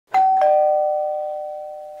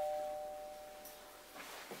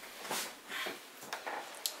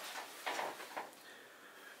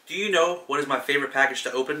Do you know what is my favorite package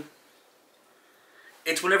to open?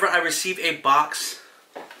 It's whenever I receive a box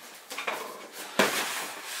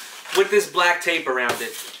with this black tape around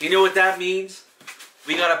it. You know what that means?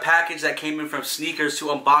 We got a package that came in from Sneakers to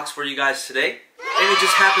unbox for you guys today. And it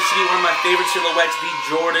just happens to be one of my favorite silhouettes,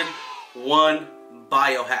 the Jordan 1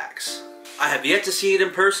 Bio Hacks. I have yet to see it in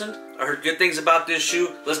person. I heard good things about this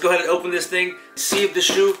shoe. Let's go ahead and open this thing, see if the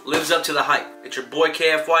shoe lives up to the hype. It's your boy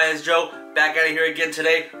KFYSJOE, back out of here again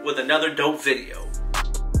today with another dope video.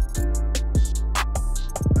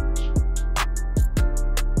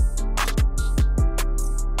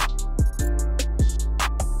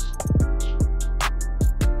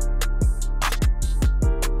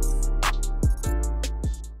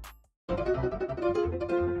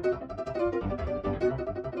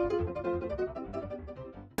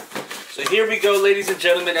 So here we go, ladies and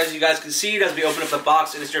gentlemen. As you guys can see, as we open up the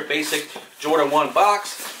box, it is your basic Jordan 1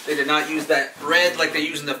 box. They did not use that red like they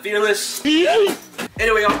use in the Fearless.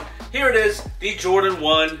 Anyway, here it is, the Jordan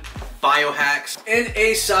 1 Bio Hacks in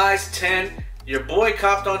a size 10. Your boy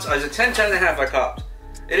copped on, is it 10, 10 and a half I copped?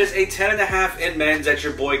 It is a 10 and a half in men's that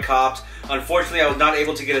your boy copped. Unfortunately, I was not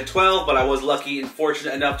able to get a 12, but I was lucky and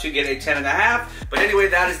fortunate enough to get a 10 and a half. But anyway,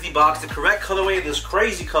 that is the box. The correct colorway, this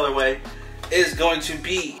crazy colorway, is going to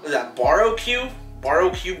be that Baro Q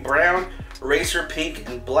brown, racer pink,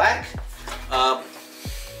 and black.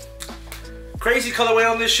 Crazy colorway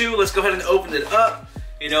on this shoe. Let's go ahead and open it up.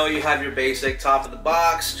 You know, you have your basic top of the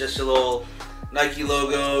box, just a little Nike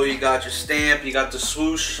logo. You got your stamp. You got the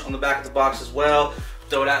swoosh on the back of the box as well.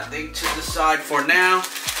 Throw that thing to the side for now.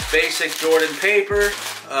 Basic Jordan paper,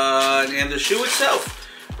 and the shoe itself.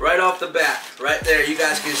 Right off the bat, right there, you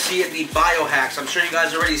guys can see it, the Bio Hacks. I'm sure you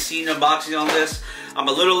guys already seen the unboxing on this. I'm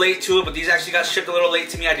a little late to it, but these actually got shipped a little late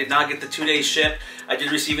to me. I did not get the 2-day ship. I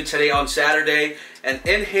did receive it today on Saturday. And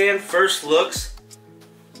in hand, first looks,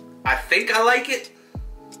 I think I like it.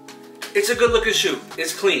 It's a good looking shoe.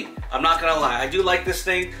 It's clean. I'm not gonna lie. I do like this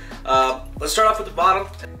thing. Let's start off with the bottom.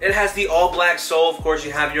 It has the all black sole. Of course,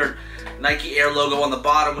 you have your Nike Air logo on the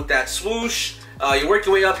bottom with that swoosh. You work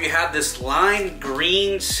your way up, you have this lime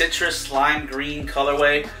green, citrus lime green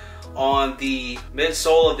colorway on the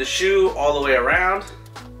midsole of the shoe all the way around.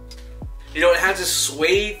 You know, it has this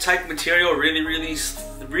suede type material,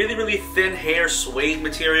 really thin hair suede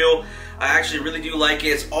material. I actually really do like it.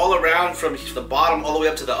 It's all around from the bottom all the way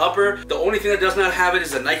up to the upper. The only thing that does not have it is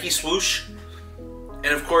the Nike swoosh. And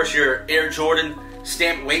of course your Air Jordan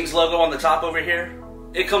stamped wings logo on the top over here.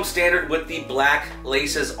 It comes standard with the black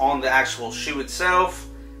laces on the actual shoe itself.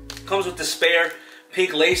 Comes with the spare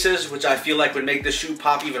pink laces, which I feel like would make the shoe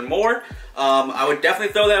pop even more. I would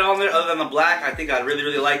definitely throw that on there. Other than the black, I think I'd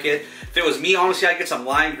really like it. If it was me, honestly, I'd get some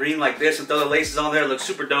lime green like this and throw the laces on there. It looks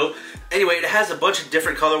super dope. Anyway, it has a bunch of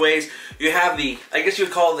different colorways. You have the, I guess you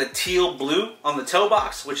would call it the teal blue on the toe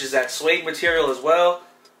box, which is that suede material as well.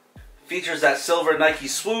 Features that silver Nike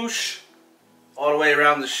swoosh all the way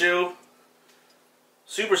around the shoe.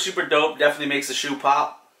 Super dope, definitely makes the shoe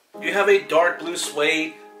pop. You have a dark blue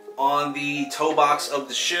suede on the toe box of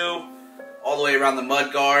the shoe, all the way around the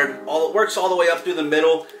mud guard. It works all the way up through the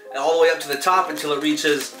middle and all the way up to the top until it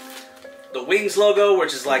reaches the wings logo,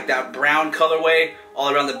 which is like that brown colorway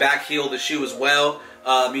all around the back heel of the shoe as well.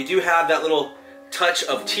 You do have that little touch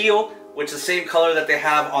of teal, which is the same color that they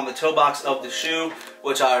have on the toe box of the shoe,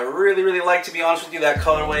 which I really like, to be honest with you. That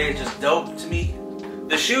colorway is just dope to me.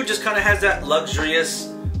 The shoe just kind of has that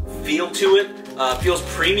luxurious feel to it. Feels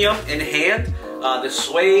premium in hand. The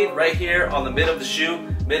suede right here on the mid of the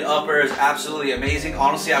shoe, mid upper, is absolutely amazing.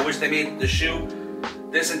 Honestly, I wish they made the shoe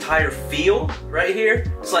this entire feel right here.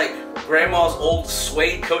 It's like grandma's old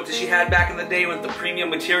suede coat that she had back in the day with the premium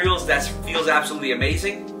materials. That feels absolutely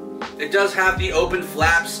amazing. It does have the open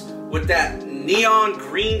flaps with that neon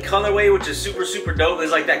green colorway, which is super dope.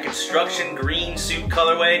 It's like that construction green suit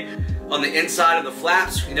colorway. On the inside of the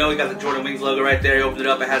flaps, you know, we got the Jordan Wings logo right there. You open it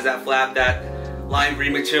up, it has that flap, that lime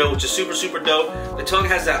green material, which is super dope. The tongue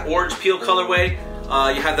has that orange peel colorway.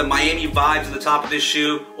 You have the Miami vibes at the top of this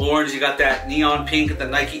shoe. Orange, you got that neon pink with the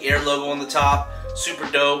Nike Air logo on the top.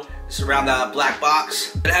 Super dope. It's around that black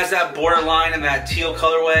box. It has that borderline and that teal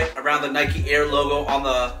colorway around the Nike Air logo on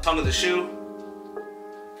the tongue of the shoe.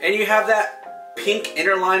 And you have that pink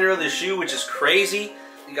inner liner of the shoe, which is crazy.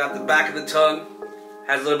 You got the back of the tongue.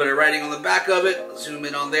 Has a little bit of writing on the back of it. Let's zoom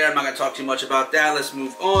in on there. I'm not going to talk too much about that. Let's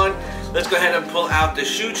move on. Let's go ahead and pull out the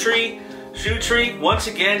shoe tree. Shoe tree, once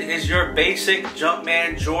again, is your basic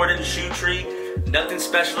Jumpman Jordan shoe tree. Nothing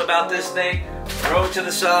special about this thing. Throw it to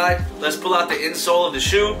the side. Let's pull out the insole of the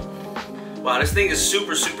shoe. Wow, this thing is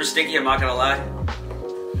super sticky, I'm not going to lie.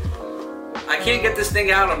 I can't get this thing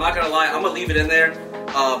out, I'm not going to lie. I'm going to leave it in there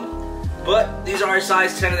But these are a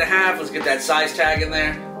size 10.5. Let's get that size tag in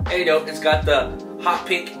there. And you know, it's got the hot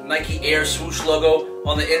pink Nike Air swoosh logo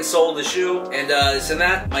on the insole of the shoe. And it's in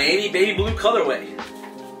that Miami baby blue colorway.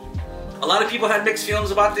 A lot of people had mixed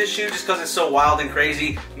feelings about this shoe just because it's so wild and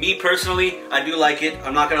crazy. Me personally, I do like it.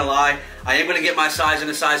 I'm not going to lie. I am going to get my size in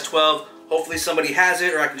a size 12. Hopefully somebody has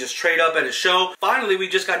it, or I can just trade up at a show. Finally, we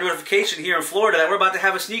just got notification here in Florida that we're about to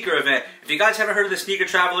have a sneaker event. If you guys haven't heard of the Sneaker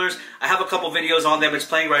Travelers, I have a couple videos on them. It's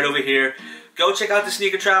playing right over here. Go check out the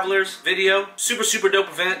Sneaker Travelers video. Super, super dope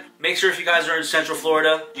event. Make sure if you guys are in Central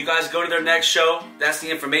Florida, you guys go to their next show. That's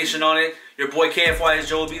the information on it. Your boy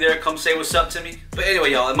KFYSJOE will be there. Come say what's up to me. But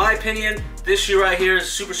anyway, y'all, in my opinion, this shoe right here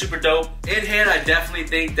is super, super dope. In hand, I definitely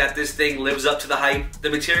think that this thing lives up to the hype. The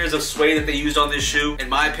materials of suede that they used on this shoe, in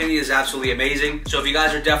my opinion, is absolutely amazing. So if you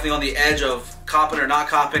guys are definitely on the edge of copping or not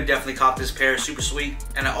copping, definitely cop this pair. Super sweet.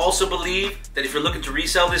 And I also believe that if you're looking to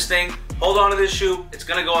resell this thing, hold on to this shoe. It's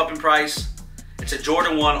gonna go up in price. It's a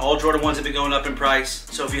Jordan 1. All Jordan 1s have been going up in price.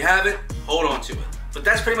 So if you have it, hold on to it. But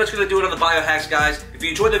that's pretty much going to do it on the biohacks, guys. If you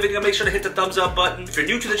enjoyed the video, make sure to hit the thumbs up button. If you're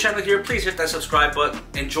new to the channel here, please hit that subscribe button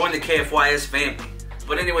and join the KFYS family.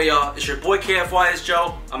 But anyway, y'all, it's your boy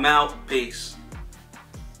KFYSJOE. I'm out. Peace.